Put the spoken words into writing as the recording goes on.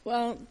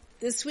Well,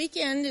 this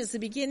weekend is the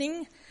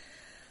beginning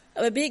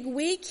of a big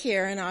week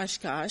here in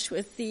Oshkosh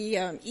with the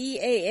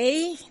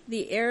EAA,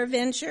 the Air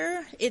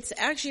Venture. It's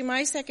actually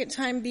my second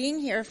time being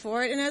here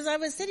for it. And as I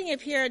was sitting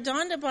up here, it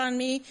dawned upon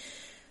me,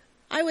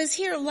 I was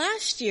here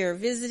last year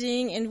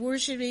visiting and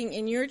worshiping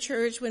in your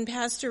church when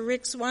Pastor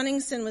Rick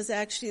Swanningson was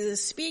actually the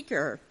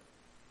speaker.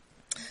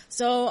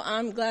 So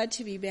I'm glad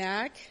to be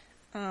back.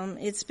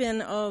 It's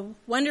been a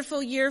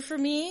wonderful year for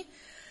me.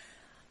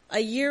 A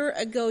year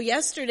ago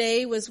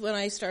yesterday was when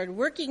I started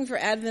working for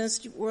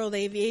Adventist World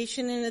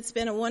Aviation, and it's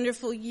been a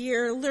wonderful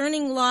year,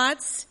 learning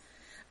lots,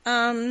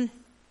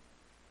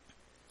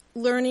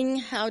 learning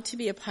how to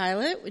be a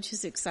pilot, which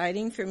is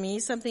exciting for me,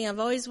 something I've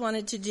always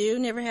wanted to do,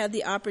 never had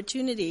the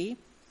opportunity.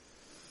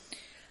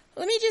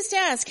 Let me just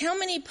ask, how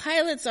many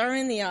pilots are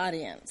in the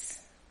audience?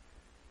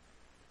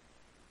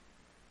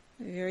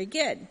 Very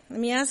good. Let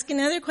me ask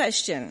another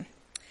question.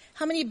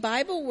 How many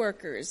Bible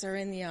workers are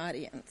in the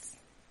audience?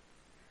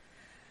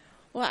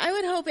 Well, I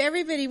would hope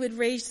everybody would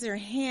raise their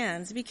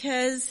hands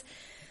because,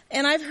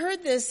 and I've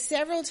heard this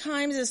several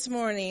times this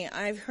morning.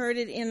 I've heard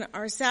it in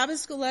our Sabbath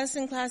school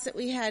lesson class that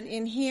we had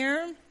in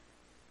here.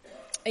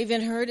 I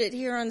even heard it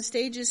here on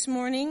stage this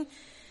morning.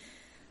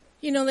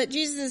 You know that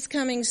Jesus is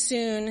coming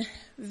soon,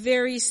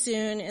 very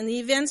soon, and the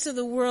events of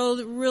the world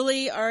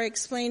really are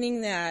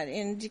explaining that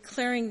and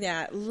declaring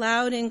that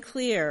loud and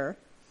clear.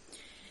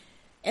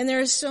 And there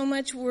is so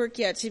much work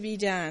yet to be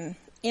done.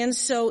 And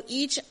so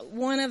each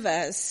one of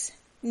us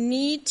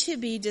need to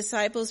be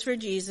disciples for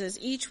Jesus.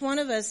 Each one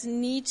of us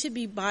need to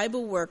be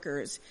Bible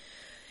workers.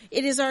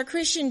 It is our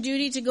Christian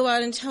duty to go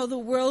out and tell the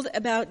world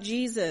about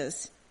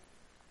Jesus.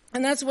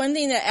 And that's one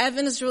thing that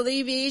Adventist World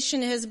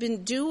Aviation has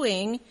been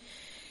doing.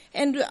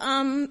 And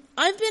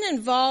I've been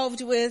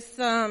involved with,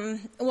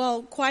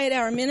 Quiet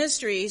Hour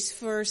Ministries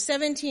for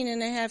 17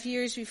 and a half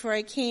years before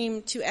I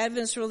came to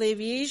Adventist World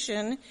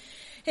Aviation.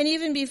 And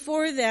even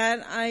before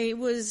that, I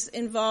was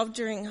involved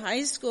during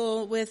high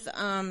school with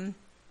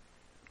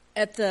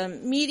at the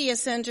Media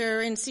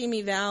Center in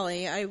Simi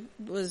Valley. I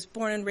was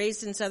born and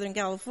raised in Southern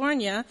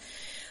California.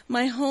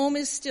 My home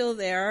is still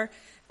there.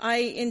 I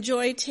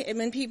enjoy,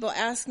 when people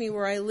ask me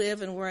where I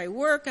live and where I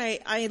work,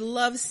 I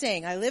love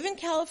saying, I live in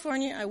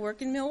California, I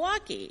work in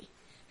Milwaukee.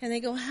 And they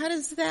go, how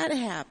does that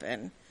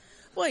happen?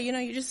 Well,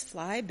 you just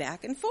fly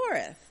back and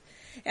forth.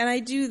 And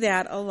I do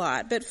that a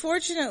lot. But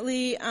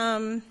fortunately,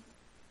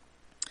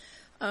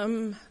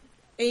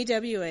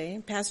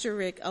 AWA, Pastor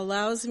Rick,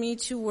 allows me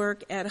to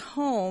work at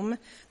home,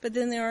 but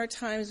then there are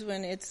times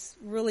when it's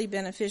really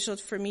beneficial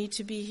for me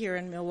to be here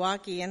in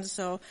Milwaukee, and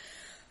so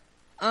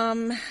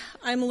I'm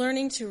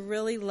learning to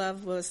really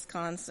love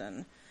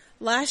Wisconsin.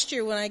 Last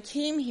year when I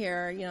came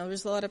here, there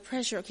was a lot of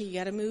pressure. Okay, you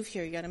got to move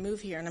here,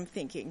 and I'm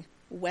thinking,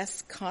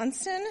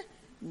 Wisconsin?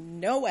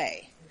 No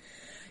way.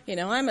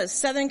 I'm a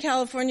Southern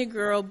California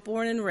girl,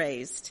 born and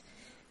raised,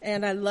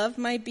 and I love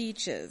my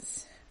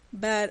beaches.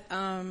 But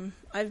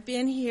I've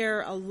been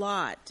here a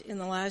lot in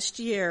the last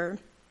year,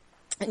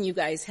 and you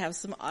guys have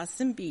some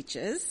awesome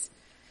beaches.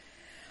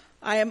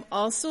 I am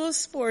also a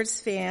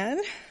sports fan,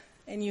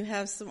 and you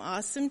have some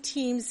awesome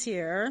teams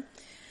here.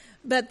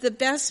 But the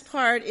best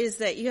part is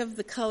that you have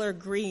the color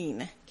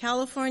green.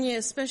 California,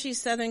 especially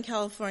Southern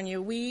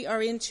California, we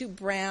are into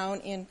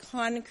brown in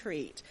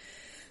concrete.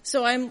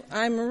 So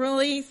I'm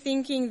really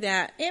thinking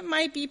that it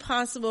might be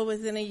possible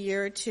within a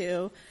year or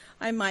two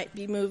I might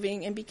be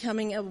moving and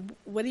becoming a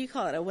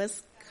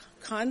Wisconsin?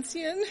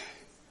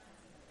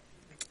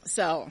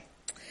 So,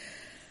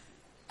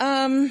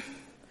 I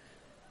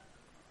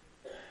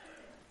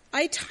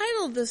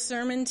titled the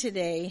sermon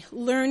today,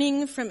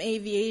 Learning from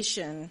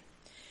Aviation.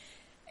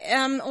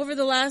 Over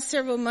the last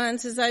several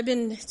months, as I've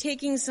been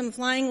taking some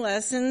flying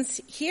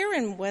lessons here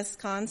in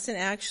Wisconsin,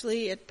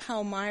 actually, at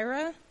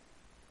Palmyra.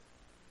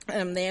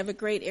 They have a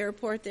great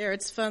airport there.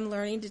 It's fun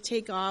learning to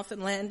take off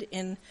and land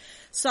in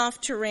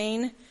soft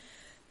terrain.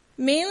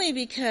 Mainly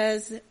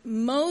because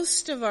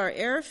most of our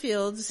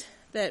airfields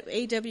that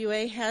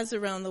AWA has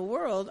around the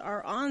world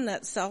are on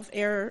that soft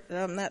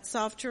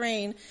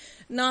terrain.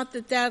 Not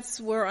that that's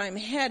where I'm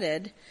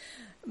headed,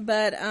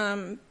 but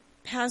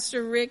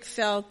Pastor Rick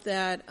felt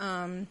that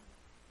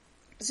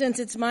since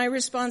it's my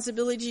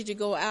responsibility to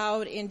go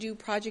out and do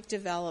project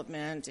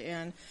development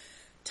and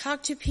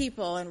talk to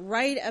people and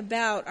write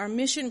about our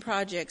mission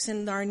projects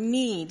and our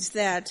needs,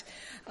 that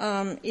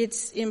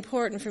it's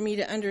important for me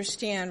to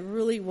understand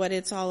really what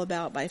it's all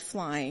about by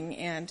flying.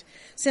 And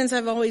since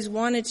I've always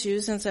wanted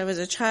to, since I was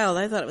a child,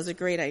 I thought it was a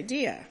great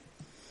idea.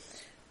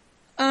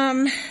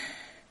 But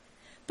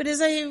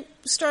as I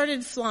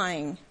started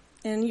flying,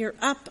 and you're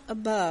up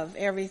above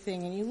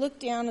everything, and you look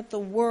down at the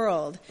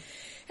world,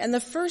 and the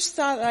first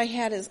thought I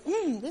had is,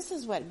 this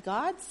is what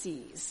God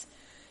sees.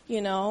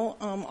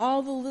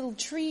 All the little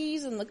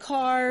trees and the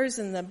cars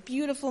and the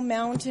beautiful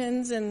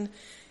mountains and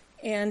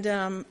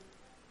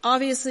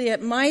obviously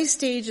at my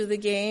stage of the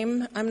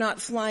game, I'm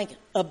not flying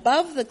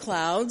above the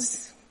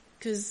clouds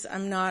because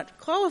I'm not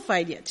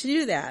qualified yet to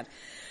do that.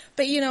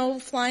 But,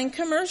 flying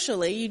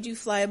commercially, you do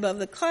fly above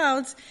the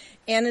clouds,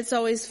 and it's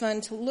always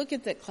fun to look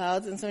at the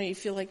clouds, and so you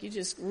feel like you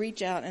just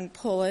reach out and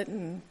pull it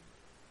and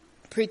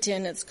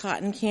pretend it's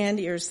cotton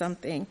candy or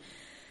something.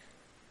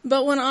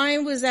 But when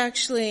I'm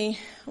actually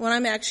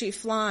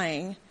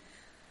flying,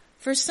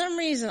 for some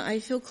reason I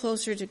feel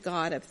closer to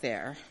God up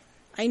there.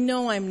 I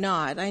know I'm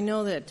not. I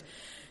know that,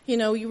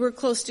 we're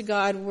close to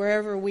God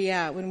wherever we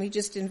at when we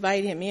just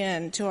invite Him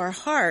in to our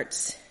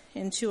hearts,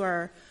 into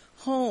our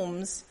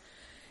homes,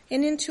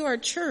 and into our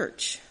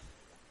church.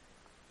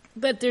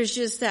 But there's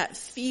just that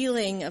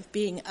feeling of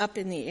being up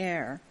in the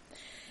air.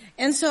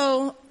 And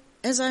so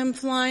as I'm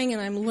flying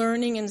and I'm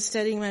learning and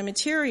studying my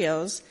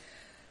materials,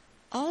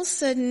 all of a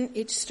sudden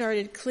it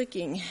started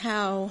clicking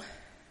how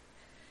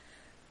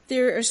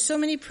there are so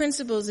many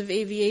principles of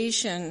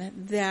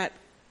aviation that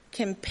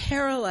can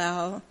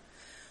parallel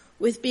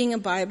with being a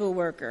Bible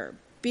worker,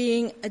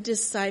 being a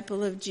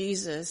disciple of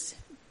Jesus,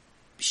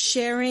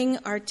 sharing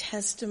our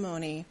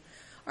testimony,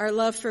 our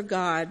love for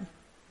God.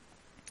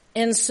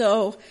 And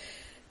so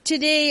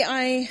today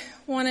I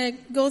want to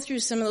go through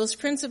some of those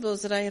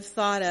principles that I have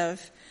thought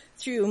of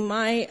through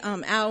my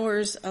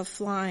hours of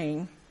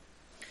flying.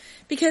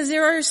 Because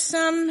there are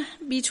some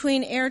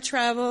between air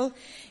travel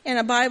and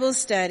a Bible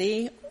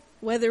study,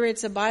 whether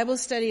it's a Bible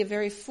study, a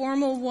very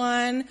formal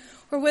one,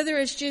 or whether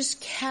it's just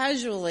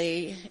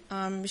casually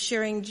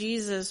sharing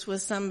Jesus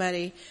with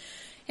somebody.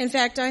 In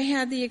fact, I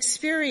had the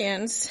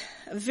experience,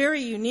 a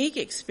very unique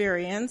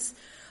experience,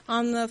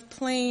 on the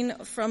plane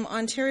from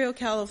Ontario,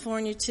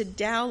 California to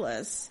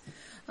Dallas.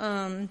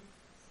 The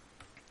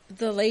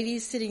lady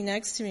sitting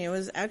next to me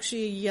was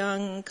actually a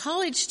young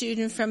college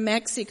student from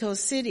Mexico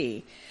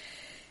City.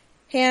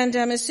 And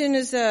as soon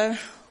as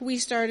we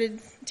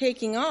started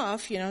taking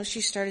off,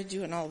 she started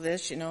doing all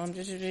this,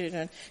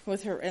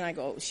 with her, and I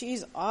go,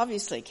 she's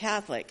obviously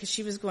Catholic, because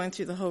she was going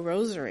through the whole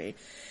rosary.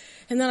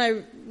 And then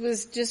I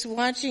was just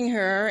watching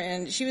her,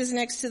 and she was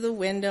next to the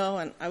window,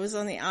 and I was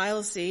on the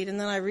aisle seat, and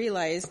then I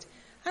realized,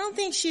 I don't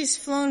think she's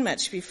flown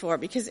much before,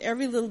 because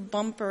every little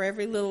bumper,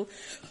 every little,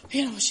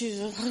 she's,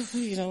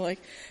 and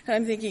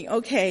I'm thinking,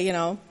 okay,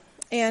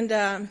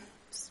 and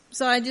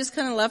so I just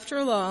kind of left her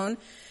alone.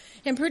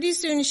 And pretty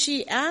soon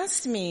she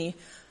asked me,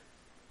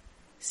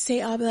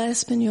 ¿Se habla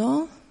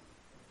español?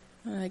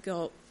 And I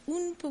go,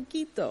 un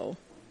poquito,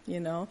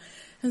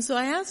 And so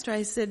I asked her,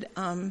 I said,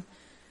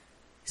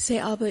 ¿Se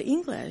habla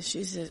English?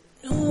 She said,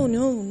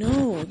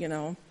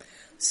 no.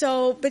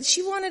 So, but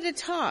she wanted to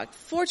talk.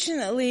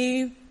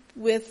 Fortunately,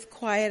 with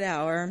Quiet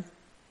Hour,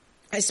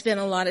 I spent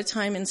a lot of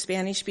time in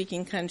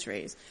Spanish-speaking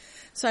countries.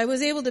 So I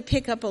was able to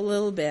pick up a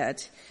little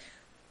bit.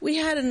 We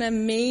had an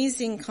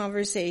amazing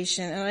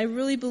conversation, and I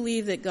really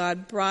believe that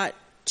God brought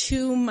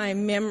to my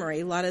memory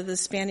a lot of the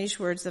Spanish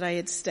words that I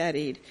had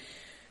studied.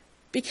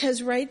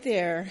 Because right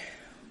there,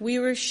 we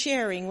were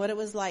sharing what it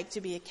was like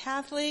to be a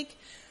Catholic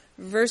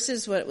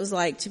versus what it was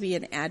like to be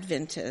an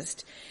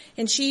Adventist.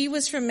 And she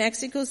was from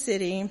Mexico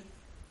City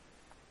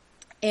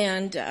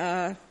and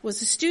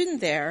was a student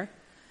there,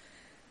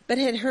 but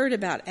had heard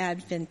about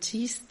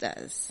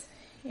Adventistas.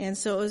 And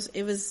so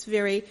it was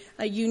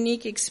a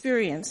unique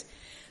experience.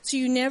 So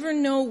you never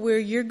know where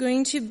you're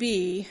going to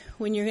be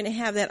when you're going to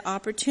have that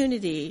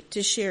opportunity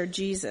to share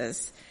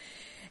Jesus.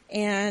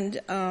 And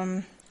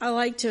I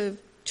like to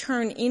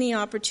turn any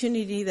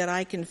opportunity that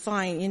I can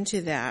find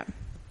into that.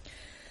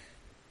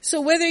 So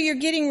whether you're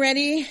getting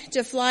ready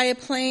to fly a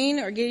plane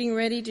or getting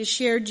ready to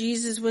share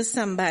Jesus with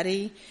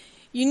somebody,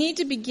 you need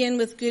to begin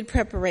with good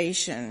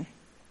preparation.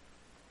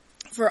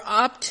 For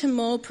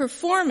optimal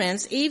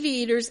performance,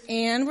 aviators,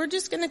 and we're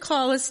just going to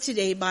call us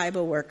today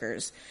Bible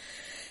workers,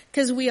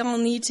 because we all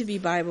need to be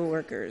Bible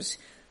workers.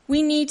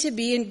 We need to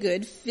be in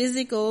good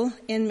physical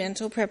and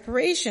mental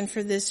preparation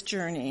for this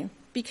journey,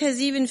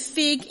 because even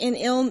fatigue and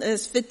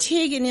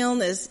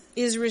illness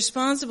is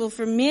responsible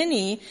for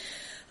many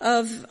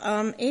of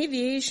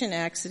aviation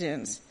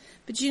accidents.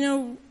 But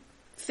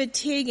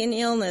fatigue and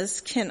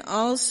illness can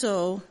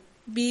also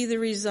be the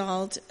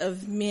result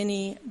of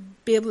many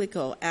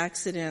biblical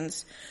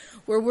accidents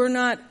where we're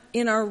not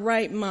in our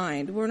right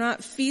mind, we're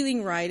not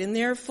feeling right, and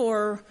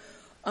therefore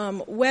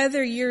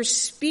whether you're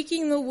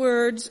speaking the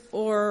words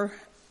or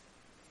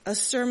a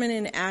sermon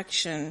in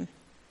action,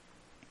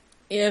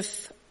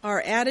 if our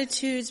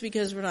attitudes,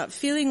 because we're not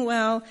feeling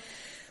well,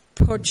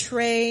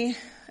 portray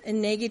a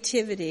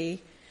negativity,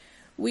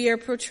 we are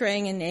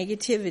portraying a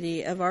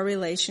negativity of our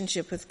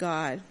relationship with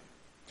God.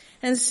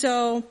 And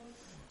so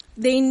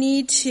we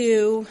need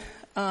to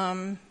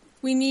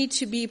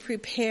be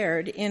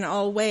prepared in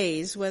all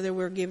ways, whether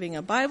we're giving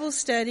a Bible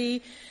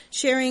study,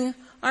 sharing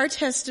our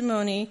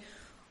testimony,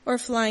 or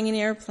flying an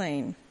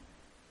airplane.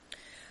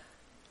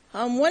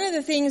 One of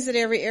the things that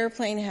every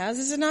airplane has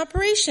is an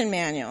operation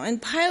manual,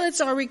 and pilots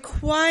are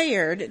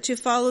required to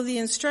follow the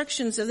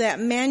instructions of that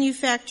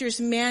manufacturer's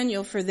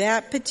manual for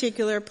that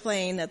particular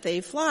plane that they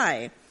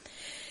fly.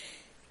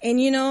 And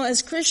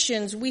as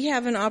Christians, we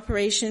have an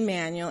operation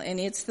manual, and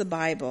it's the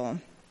Bible.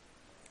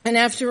 And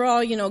after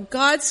all,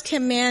 God's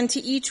command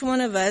to each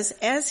one of us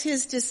as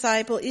his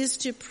disciple is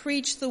to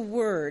preach the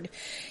word.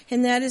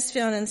 And that is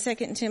found in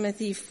 2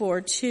 Timothy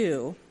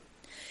 4:2.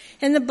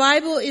 And the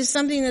Bible is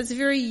something that's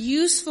very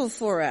useful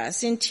for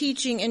us in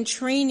teaching and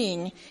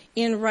training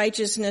in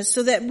righteousness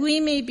so that we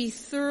may be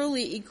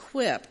thoroughly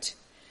equipped.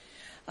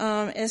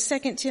 As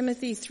 2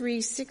 Timothy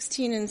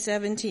 3:16 and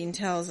 17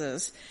 tells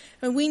us.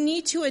 And we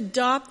need to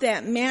adopt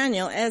that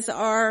manual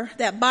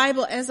that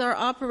Bible as our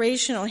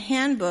operational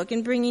handbook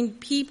in bringing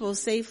people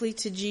safely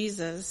to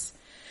Jesus.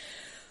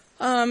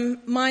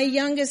 My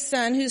youngest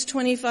son, who's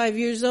 25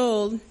 years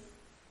old,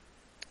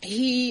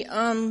 he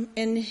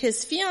and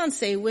his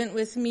fiance went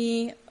with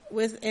me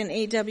with an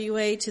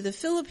AWA to the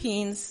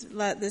Philippines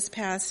this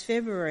past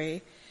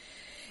February.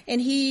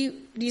 And he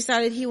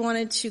decided he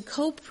wanted to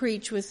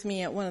co-preach with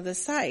me at one of the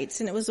sites,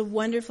 and it was a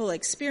wonderful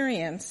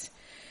experience.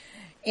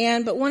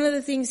 But one of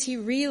the things he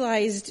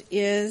realized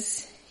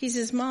is, he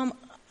says, "Mom,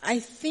 I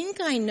think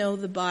I know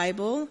the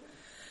Bible,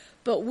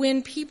 but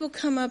when people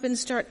come up and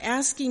start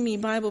asking me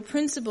Bible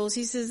principles,"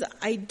 he says,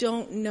 "I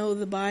don't know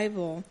the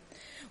Bible."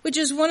 Which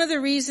is one of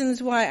the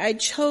reasons why I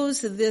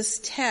chose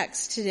this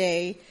text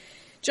today,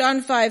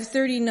 John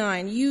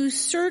 5:39. "You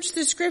search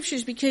the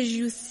scriptures because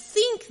you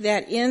think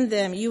that in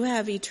them you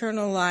have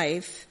eternal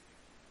life.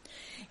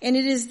 And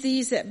it is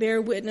these that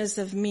bear witness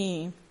of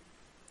me."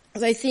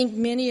 As I think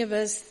many of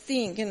us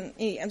think, and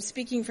I'm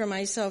speaking for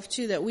myself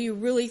too, that we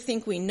really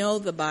think we know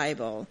the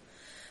Bible.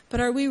 But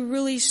are we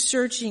really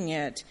searching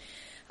it?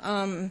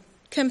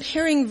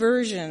 Comparing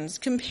versions,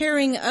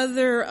 comparing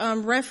other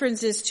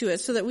references to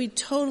it so that we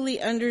totally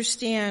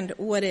understand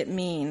what it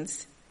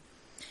means.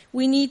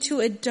 We need to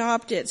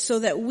adopt it so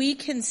that we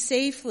can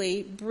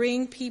safely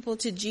bring people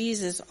to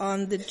Jesus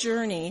on the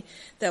journey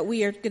that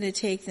we are going to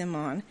take them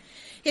on.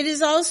 It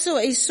is also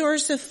a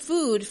source of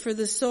food for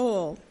the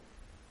soul.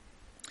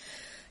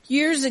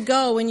 Years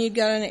ago, when you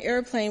got on an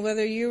airplane,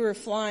 whether you were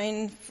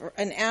flying for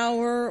an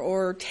hour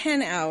or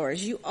 10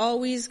 hours, you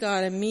always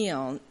got a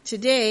meal.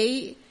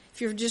 Today,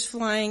 if you're just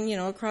flying,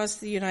 across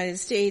the United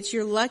States,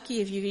 you're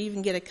lucky if you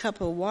even get a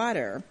cup of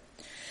water.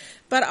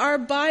 But our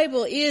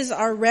Bible is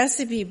our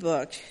recipe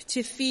book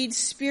to feed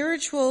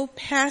spiritual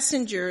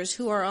passengers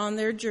who are on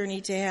their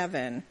journey to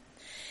heaven.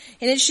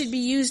 And it should be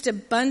used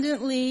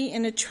abundantly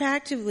and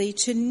attractively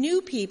to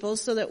new people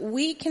so that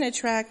we can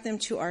attract them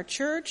to our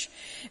church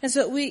and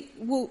so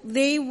that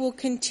they will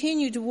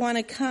continue to want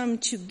to come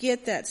to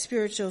get that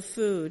spiritual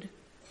food.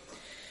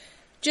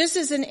 Just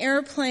as an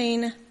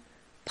airplane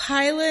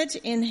pilot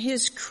and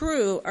his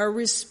crew are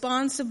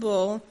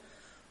responsible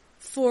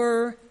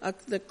for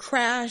the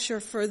crash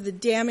or for the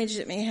damage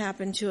that may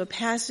happen to a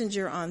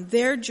passenger on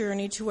their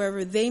journey to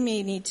wherever they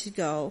may need to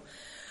go,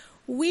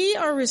 we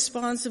are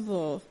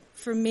responsible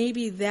for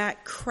maybe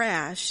that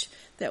crash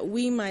that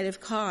we might have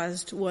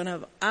caused one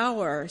of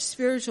our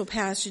spiritual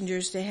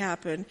passengers to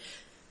happen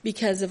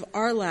because of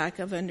our lack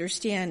of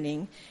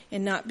understanding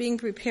and not being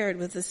prepared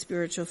with the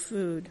spiritual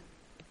food.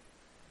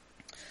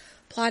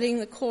 Plotting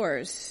the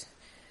course.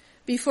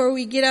 Before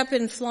we get up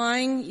and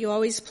flying, you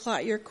always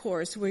plot your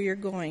course, where you're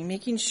going,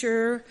 making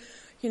sure,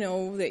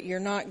 that you're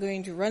not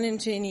going to run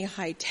into any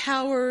high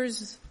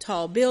towers,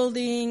 tall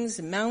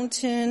buildings,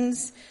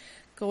 mountains,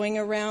 going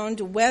around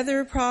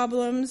weather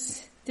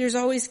problems. There's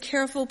always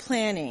careful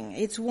planning.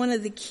 It's one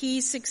of the key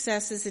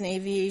successes in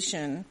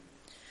aviation.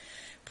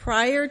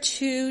 Prior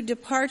to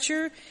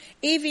departure,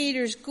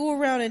 aviators go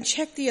around and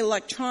check the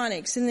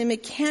electronics and the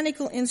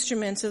mechanical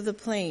instruments of the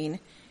plane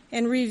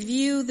and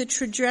review the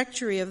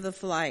trajectory of the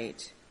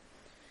flight.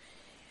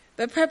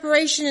 But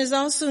preparation is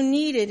also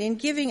needed in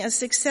giving a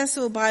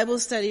successful Bible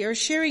study or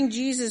sharing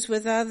Jesus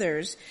with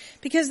others,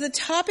 because the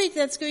topic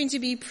that's going to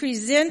be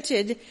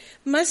presented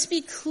must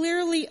be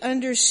clearly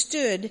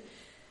understood,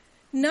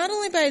 not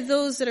only by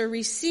those that are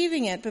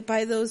receiving it, but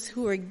by those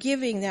who are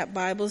giving that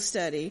Bible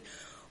study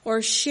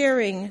or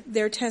sharing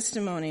their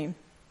testimony.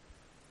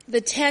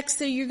 The texts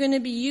that you're going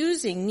to be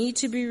using need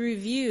to be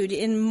reviewed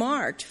and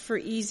marked for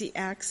easy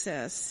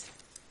access.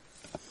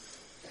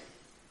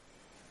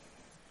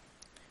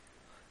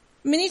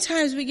 Many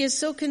times we get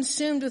so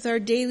consumed with our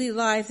daily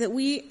life that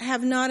we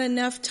have not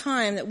enough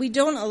time, that we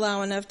don't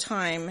allow enough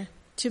time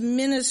to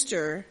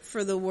minister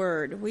for the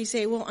word. We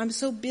say, well, I'm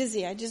so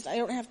busy, I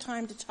don't have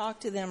time to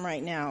talk to them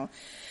right now.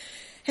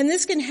 And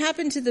this can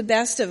happen to the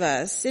best of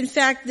us. In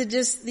fact,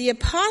 the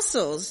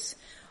apostles,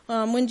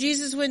 when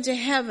Jesus went to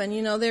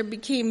heaven, there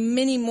became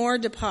many more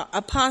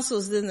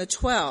apostles than the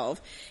 12.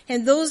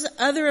 And those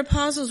other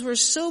apostles were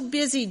so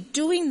busy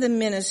doing the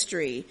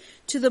ministry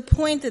to the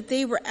point that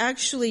they were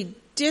actually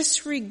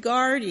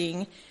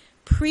disregarding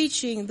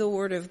preaching the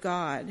word of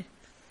God.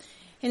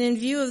 And in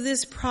view of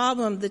this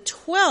problem, the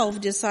 12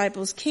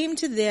 disciples came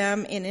to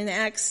them, and in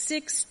Acts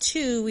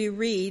 6:2 we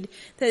read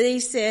that they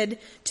said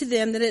to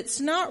them that it's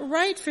not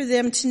right for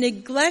them to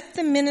neglect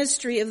the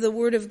ministry of the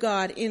word of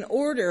God in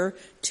order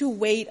to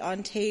wait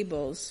on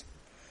tables.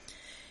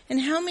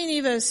 And how many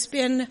of us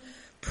spend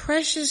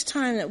precious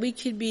time that we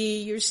could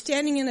be, you're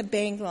standing in a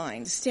bank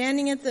line,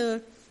 standing at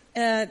the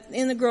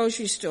in the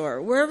grocery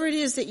store, wherever it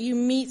is that you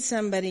meet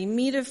somebody,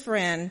 meet a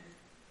friend,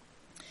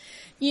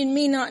 you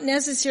may not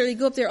necessarily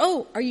go up there,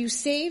 oh, are you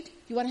saved?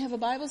 You want to have a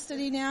Bible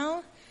study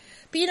now?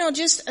 But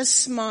just a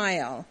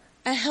smile,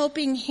 a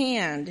helping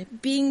hand,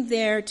 being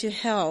there to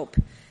help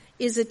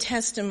is a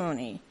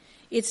testimony.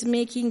 It's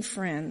making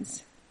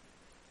friends.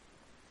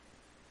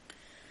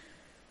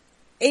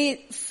 A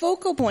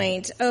focal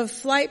point of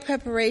flight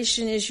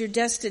preparation is your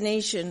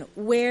destination.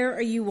 Where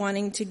are you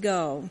wanting to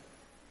go?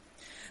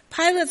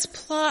 Pilots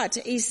plot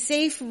a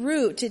safe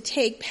route to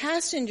take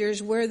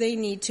passengers where they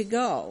need to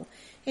go.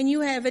 And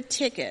you have a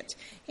ticket.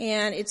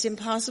 And it's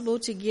impossible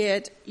to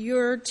get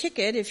your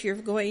ticket if you're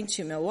going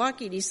to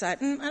Milwaukee. Decide,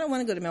 I don't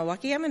want to go to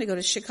Milwaukee. I'm going to go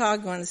to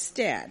Chicago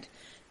instead.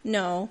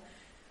 No,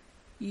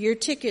 your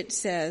ticket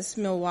says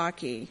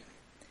Milwaukee.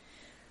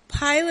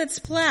 Pilots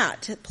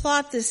plot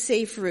the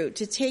safe route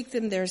to take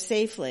them there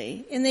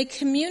safely, and they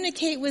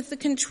communicate with the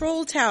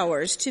control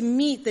towers to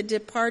meet the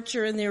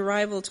departure and the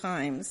arrival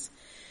times.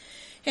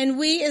 And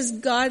we as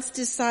God's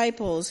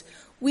disciples,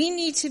 we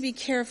need to be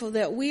careful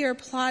that we are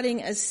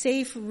plotting a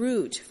safe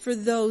route for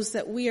those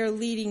that we are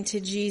leading to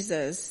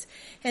Jesus,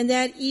 and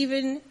that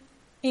even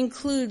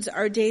includes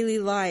our daily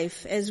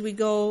life as we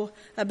go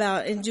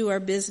about and do our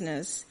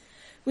business.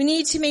 We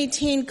need to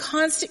maintain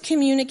constant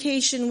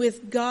communication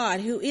with God,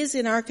 who is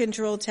in our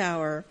control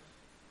tower.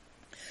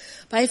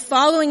 By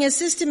following a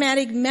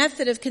systematic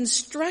method of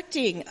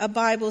constructing a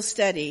Bible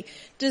study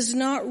does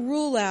not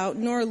rule out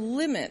nor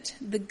limit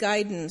the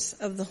guidance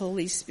of the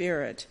Holy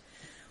Spirit.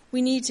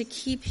 We need to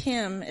keep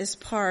him as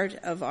part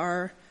of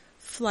our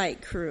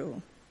flight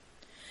crew.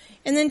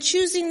 And then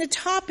choosing the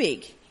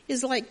topic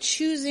is like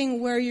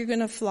choosing where you're going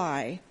to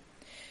fly.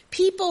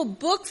 People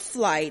book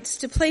flights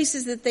to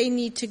places that they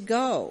need to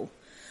go.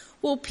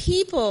 Well,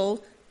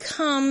 people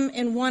come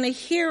and want to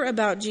hear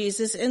about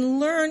Jesus and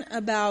learn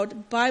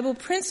about Bible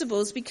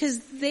principles because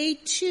they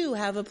too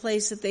have a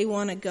place that they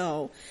want to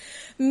go.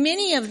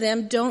 Many of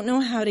them don't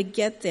know how to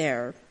get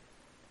there.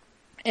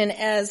 And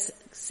as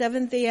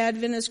Seventh-day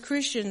Adventist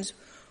Christians,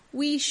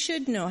 we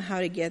should know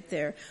how to get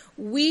there.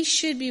 We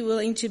should be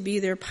willing to be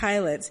their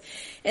pilots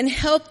and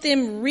help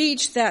them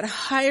reach that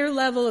higher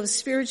level of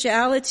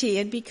spirituality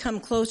and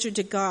become closer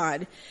to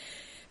God.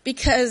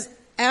 Because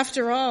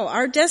after all,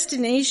 our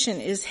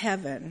destination is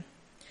heaven.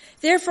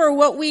 Therefore,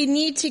 what we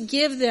need to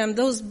give them,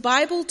 those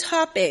Bible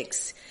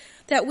topics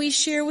that we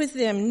share with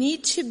them,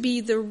 need to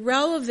be the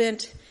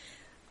relevant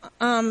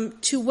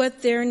to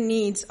what their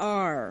needs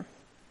are.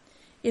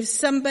 If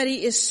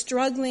somebody is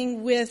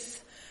struggling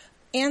with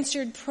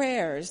answered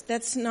prayers,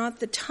 that's not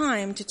the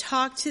time to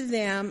talk to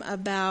them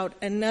about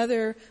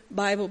another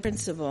Bible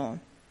principle.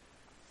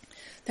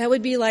 That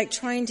would be like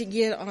trying to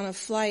get on a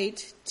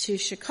flight to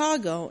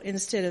Chicago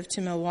instead of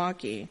to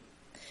Milwaukee.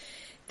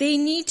 They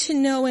need to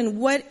know in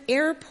what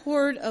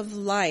airport of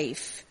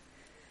life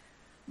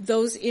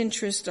those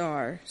interests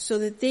are so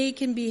that they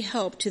can be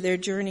helped to their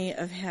journey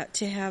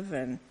to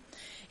heaven.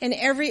 And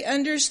every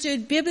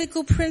understood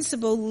biblical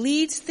principle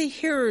leads the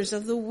hearers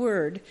of the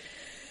word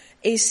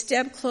a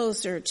step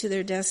closer to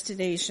their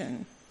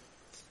destination.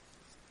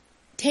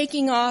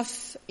 Taking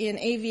off in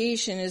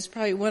aviation is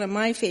probably one of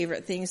my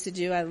favorite things to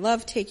do. I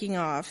love taking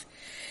off.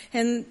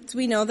 And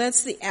we know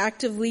that's the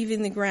act of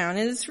leaving the ground.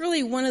 And it's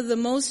really one of the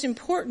most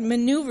important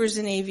maneuvers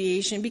in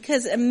aviation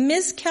because a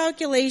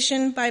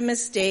miscalculation by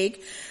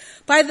mistake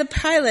by the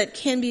pilot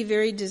can be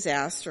very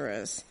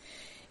disastrous.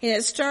 And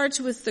it starts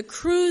with the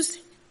crew's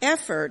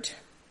effort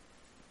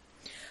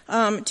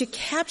to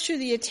capture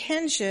the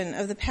attention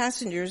of the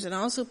passengers and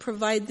also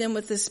provide them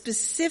with the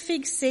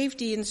specific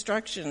safety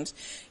instructions.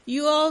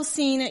 You all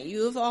seen it.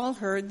 You have all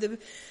heard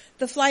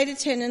the flight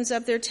attendants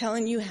up there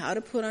telling you how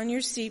to put on your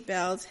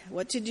seatbelts,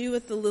 what to do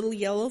with the little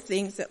yellow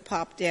things that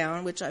pop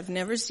down, which I've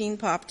never seen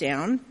pop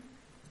down,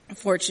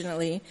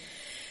 fortunately.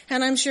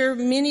 And I'm sure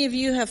many of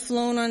you have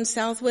flown on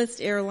Southwest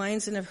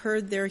Airlines and have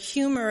heard their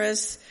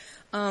humorous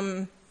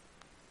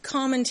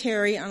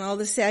commentary on all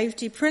the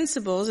safety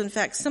principles. In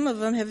fact, some of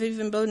them have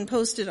even been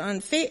posted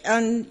on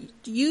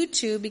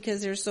YouTube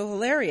because they're so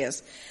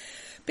hilarious.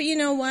 But you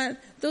know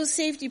what? Those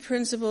safety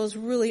principles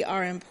really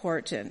are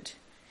important.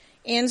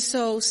 And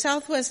so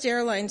Southwest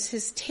Airlines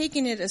has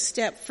taken it a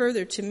step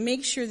further to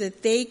make sure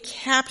that they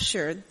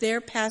capture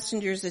their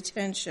passengers'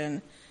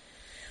 attention.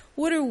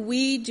 What are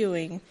we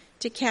doing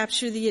to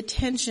capture the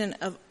attention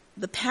of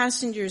the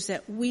passengers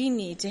that we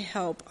need to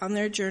help on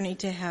their journey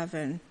to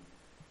heaven?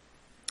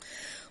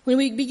 When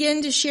we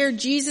begin to share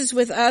Jesus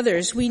with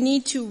others, we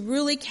need to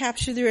really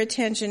capture their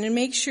attention and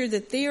make sure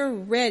that they are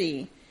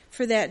ready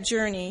for that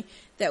journey,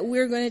 that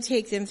we're going to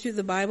take them through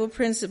the Bible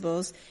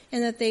principles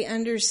and that they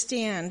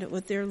understand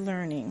what they're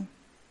learning.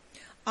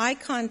 Eye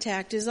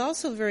contact is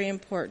also very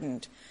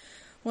important.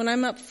 When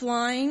I'm up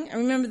flying, I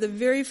remember the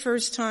very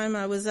first time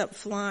I was up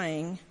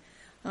flying,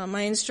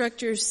 my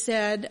instructor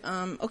said,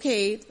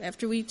 okay,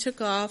 after we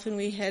took off and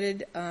we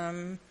headed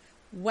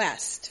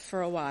west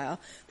for a while.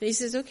 But he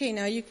says, okay,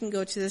 now you can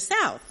go to the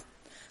south.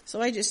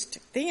 So I just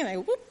took the thing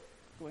and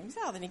going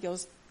south. And he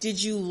goes,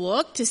 did you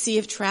look to see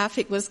if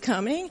traffic was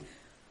coming?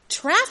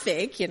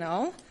 traffic,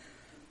 And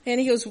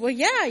he goes, well,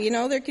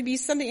 yeah, there could be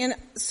something. And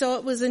so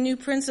it was a new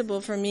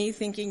principle for me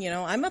thinking,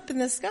 I'm up in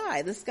the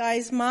sky. The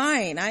sky's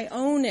mine. I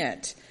own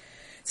it.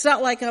 It's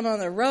not like I'm on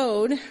the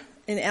road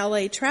in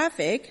LA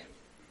traffic.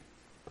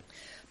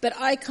 But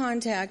eye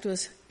contact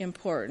was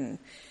important.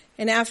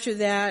 And after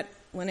that,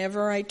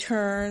 whenever I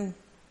turn,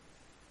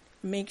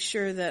 make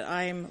sure that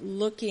I'm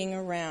looking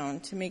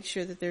around to make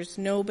sure that there's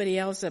nobody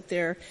else up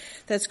there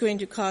that's going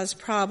to cause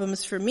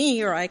problems for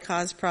me or I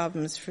cause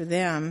problems for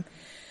them.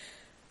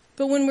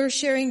 But when we're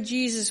sharing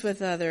Jesus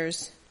with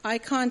others, eye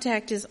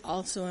contact is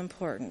also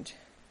important.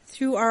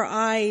 Through our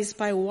eyes,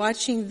 by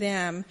watching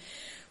them,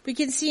 we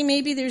can see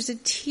maybe there's a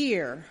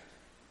tear,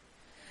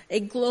 a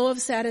glow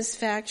of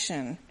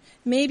satisfaction,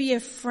 maybe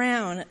a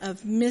frown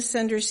of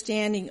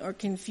misunderstanding or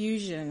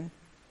confusion.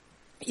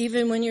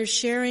 Even when you're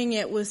sharing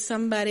it with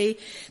somebody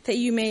that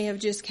you may have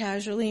just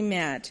casually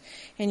met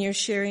and you're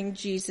sharing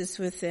Jesus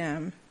with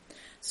them.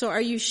 So are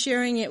you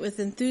sharing it with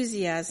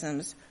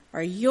enthusiasms?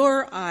 Are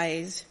your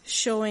eyes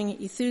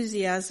showing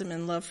enthusiasm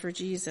and love for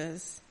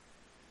Jesus?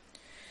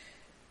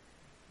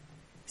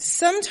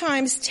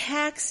 Sometimes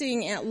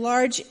taxiing at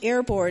large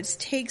airports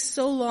takes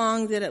so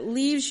long that it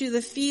leaves you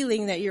the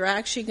feeling that you're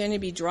actually going to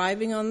be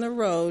driving on the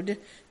road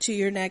to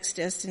your next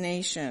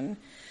destination.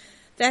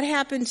 That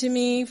happened to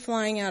me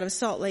flying out of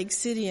Salt Lake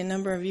City a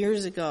number of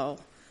years ago.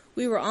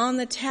 We were on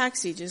the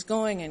taxi just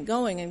going and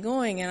going and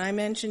going, and I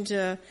mentioned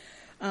to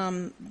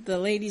the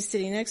lady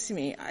sitting next to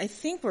me, I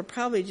think we're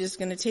probably just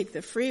going to take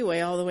the freeway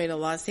all the way to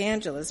Los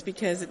Angeles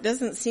because it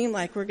doesn't seem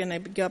like we're going to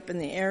be up in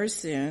the air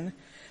soon.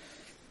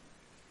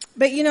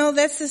 But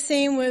that's the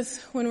same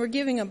with when we're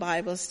giving a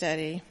Bible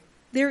study.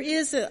 There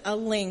is a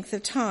length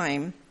of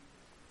time.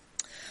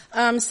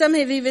 Some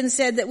have even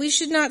said that we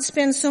should not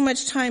spend so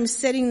much time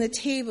setting the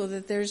table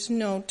that there's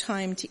no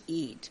time to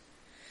eat.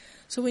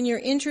 So when you're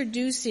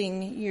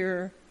introducing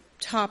your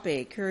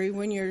topic or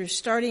when you're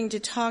starting to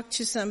talk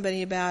to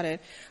somebody about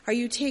it, are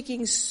you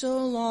taking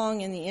so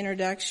long in the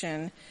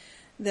introduction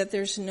that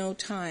there's no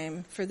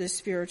time for the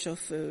spiritual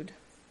food?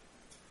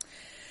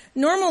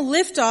 Normal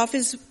liftoff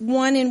is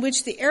one in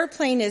which the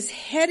airplane is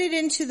headed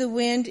into the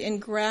wind and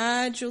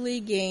gradually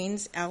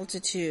gains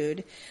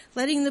altitude,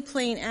 letting the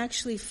plane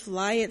actually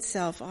fly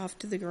itself off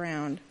to the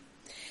ground.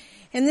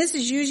 And this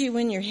is usually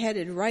when you're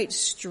headed right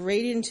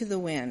straight into the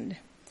wind.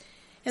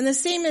 And the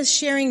same as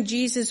sharing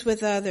Jesus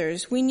with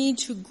others, we need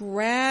to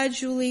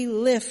gradually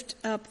lift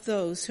up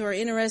those who are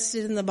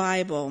interested in the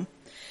Bible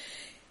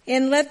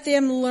and let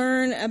them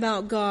learn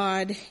about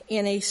God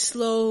in a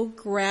slow,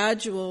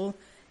 gradual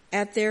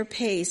at their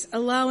pace,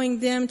 allowing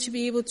them to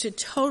be able to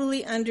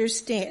totally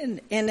understand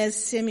and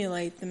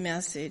assimilate the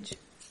message.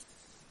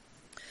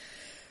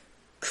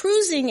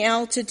 Cruising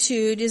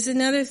altitude is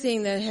another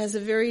thing that has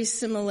a very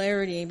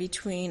similarity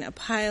between a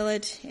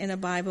pilot and a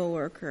Bible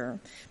worker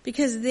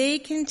because they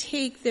can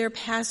take their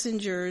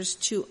passengers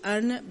to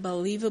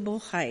unbelievable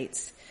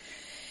heights.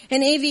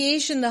 In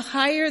aviation, the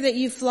higher that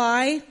you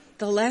fly,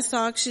 the less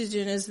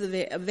oxygen is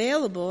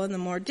available and the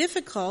more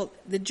difficult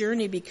the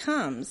journey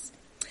becomes.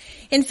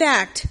 In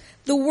fact,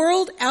 the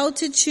world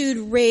altitude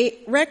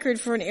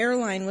record for an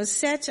airline was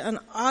set on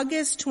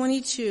August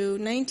 22,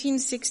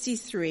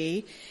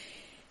 1963.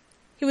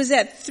 It was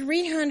at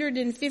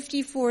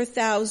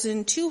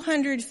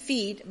 354,200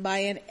 feet by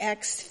an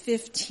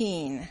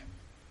X-15.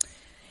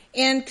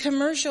 And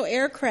commercial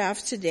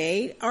aircraft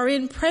today are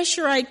in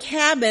pressurized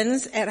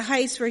cabins at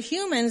heights where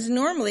humans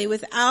normally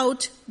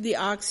without the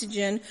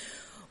oxygen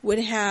would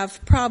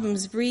have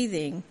problems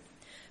breathing.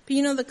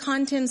 But the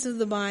contents of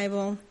the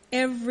Bible,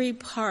 every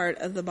part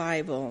of the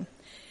Bible,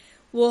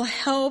 will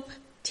help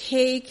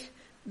take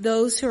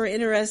those who are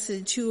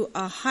interested to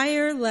a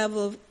higher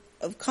level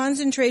of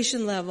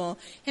concentration level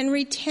and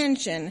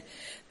retention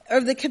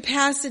of the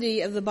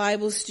capacity of the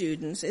Bible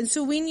students. And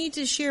so we need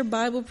to share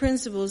Bible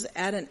principles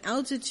at an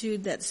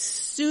altitude that's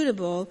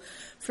suitable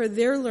for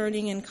their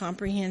learning and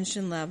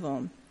comprehension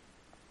level.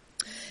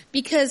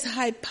 Because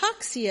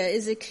hypoxia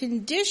is a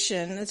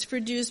condition that's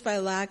produced by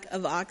lack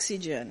of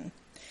oxygen.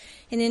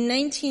 And in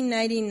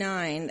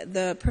 1999,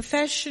 the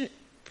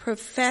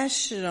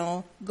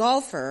professional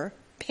golfer,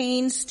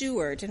 Payne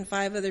Stewart, and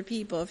 5 other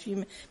people, if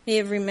you may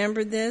have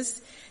remembered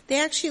this,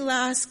 they actually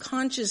lost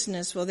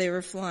consciousness while they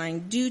were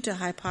flying due to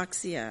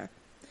hypoxia.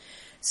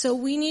 So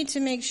we need to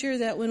make sure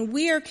that when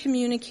we are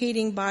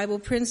communicating Bible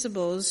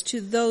principles to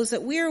those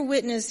that we are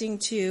witnessing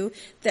to,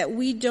 that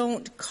we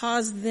don't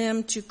cause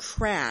them to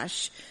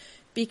crash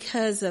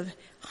because of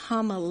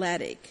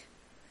homiletic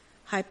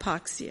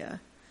hypoxia.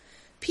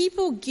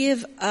 People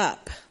give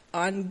up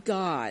on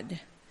God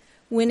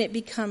when it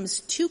becomes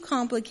too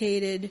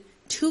complicated,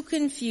 too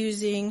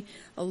confusing,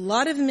 a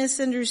lot of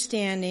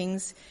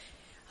misunderstandings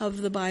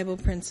of the Bible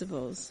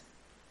principles.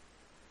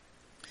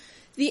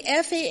 The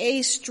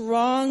FAA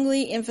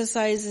strongly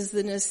emphasizes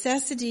the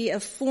necessity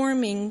of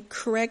forming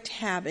correct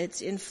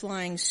habits in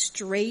flying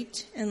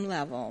straight and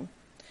level.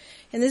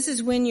 And this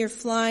is when you're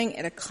flying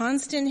at a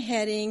constant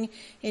heading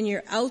and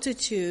your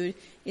altitude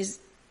is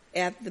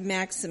at the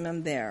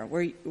maximum there,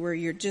 where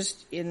you're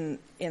just in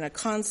a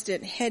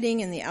constant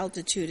heading and the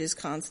altitude is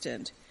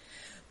constant.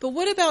 But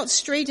what about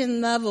straight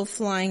and level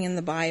flying in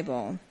the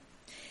Bible?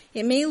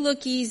 It may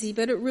look easy,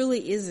 but it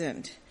really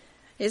isn't.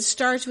 It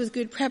starts with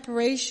good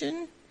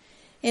preparation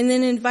and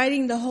then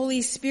inviting the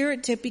Holy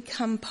Spirit to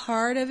become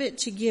part of it,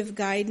 to give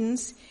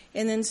guidance,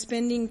 and then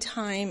spending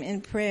time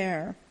in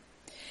prayer.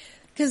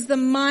 Because the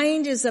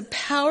mind is a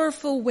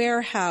powerful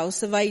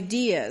warehouse of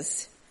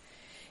ideas.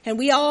 And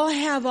we all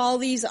have all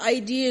these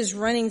ideas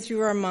running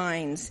through our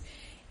minds.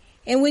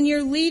 And when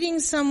you're leading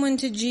someone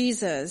to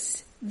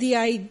Jesus, the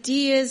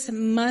ideas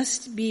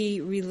must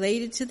be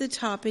related to the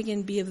topic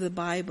and be of the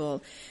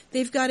Bible.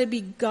 They've got to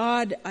be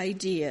God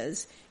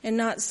ideas and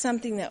not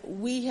something that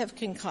we have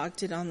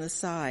concocted on the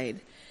side.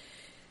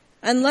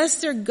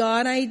 Unless they're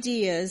God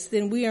ideas,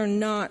 then we are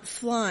not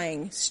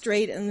flying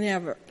straight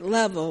and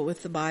level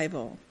with the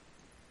Bible.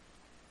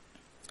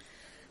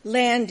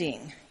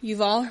 Landing.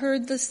 You've all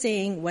heard the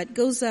saying, what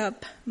goes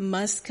up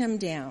must come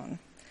down.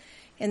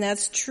 And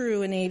that's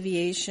true in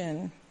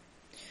aviation.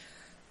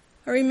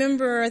 I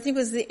remember, I think it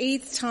was the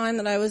 8th time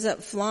that I was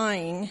up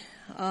flying.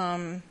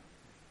 My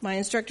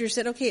instructor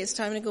said, okay, it's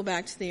time to go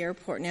back to the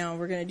airport now.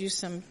 We're going to do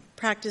some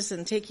practice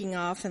and taking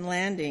off and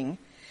landing.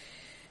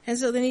 And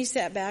so then he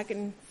sat back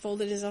and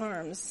folded his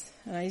arms.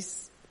 And I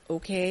said,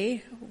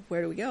 okay,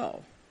 where do we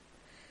go?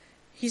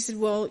 He said,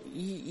 well,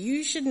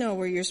 you should know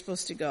where you're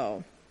supposed to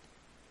go.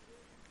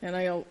 And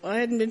I go, I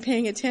hadn't been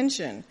paying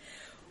attention.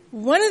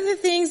 One of the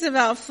things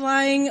about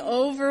flying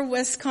over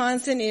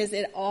Wisconsin is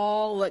it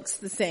all looks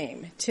the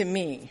same to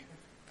me.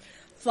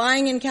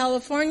 Flying in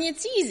California,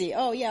 it's easy.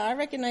 Oh yeah, I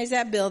recognize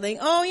that building.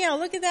 Oh yeah,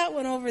 look at that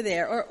one over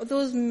there. Or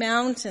those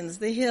mountains,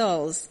 the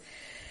hills.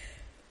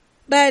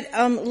 But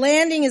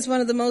landing is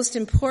one of the most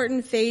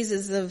important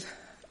phases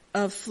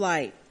of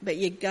flight. But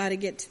you got to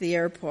get to the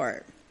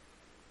airport.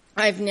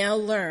 I've now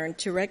learned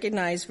to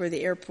recognize where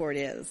the airport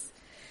is.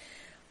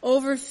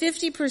 Over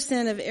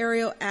 50% of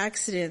aerial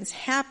accidents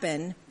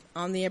happen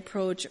on the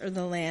approach or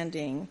the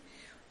landing.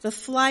 The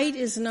flight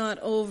is not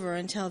over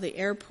until the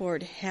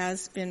airport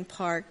has been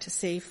parked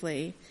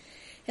safely.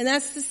 And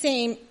that's the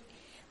same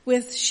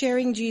with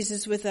sharing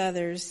Jesus with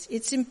others.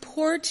 It's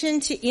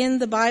important to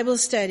end the Bible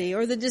study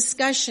or the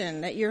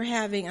discussion that you're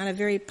having on a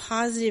very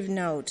positive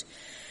note.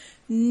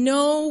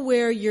 Know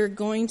where you're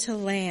going to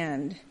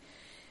land.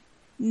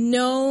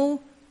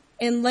 Know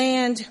and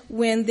land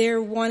when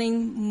they're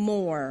wanting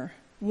more,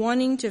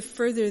 wanting to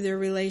further their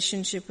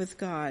relationship with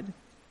God.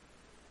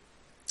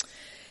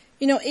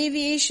 You know,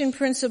 aviation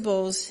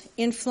principles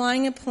in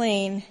flying a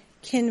plane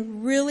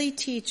can really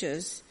teach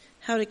us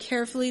how to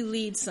carefully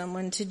lead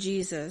someone to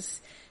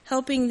Jesus,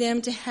 helping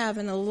them to have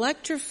an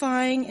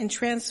electrifying and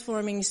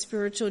transforming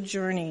spiritual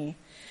journey,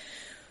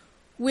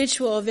 which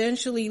will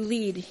eventually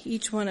lead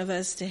each one of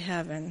us to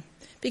heaven.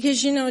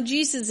 Because, you know,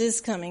 Jesus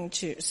is coming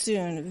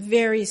soon,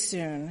 very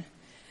soon.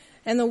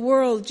 And the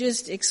world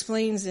just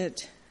explains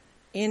it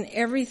in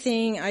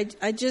everything.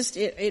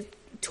 It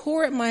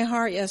tore at my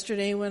heart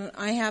yesterday when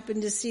I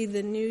happened to see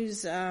the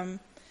news, the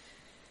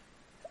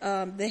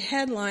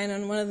headline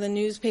on one of the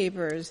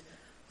newspapers,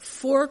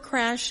 4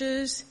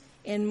 crashes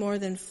and more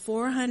than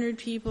 400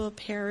 people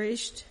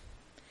perished.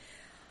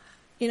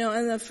 You know,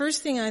 and the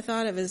first thing I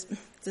thought of is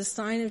the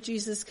sign of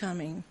Jesus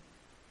coming.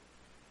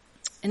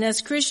 And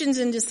as Christians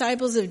and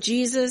disciples of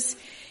Jesus,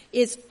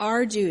 it's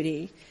our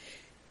duty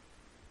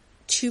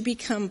to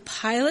become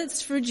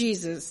pilots for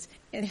Jesus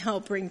and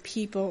help bring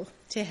people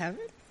to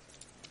heaven.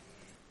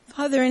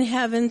 Father in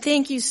heaven,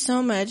 thank you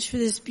so much for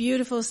this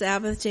beautiful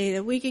Sabbath day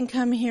that we can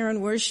come here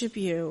and worship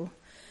you.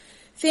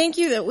 Thank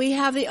you that we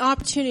have the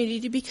opportunity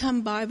to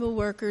become Bible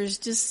workers,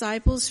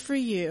 disciples for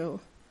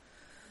you.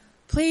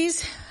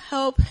 Please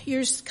help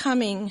your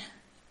coming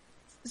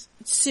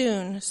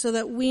soon so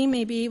that we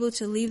may be able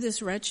to leave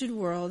this wretched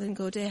world and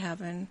go to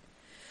heaven.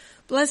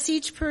 Bless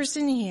each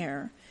person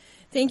here.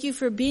 Thank you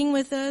for being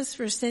with us,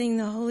 for sending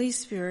the Holy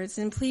Spirit,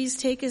 and please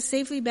take us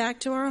safely back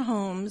to our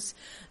homes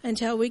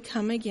until we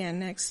come again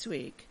next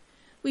week.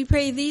 We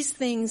pray these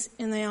things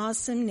in thy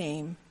awesome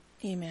name.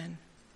 Amen.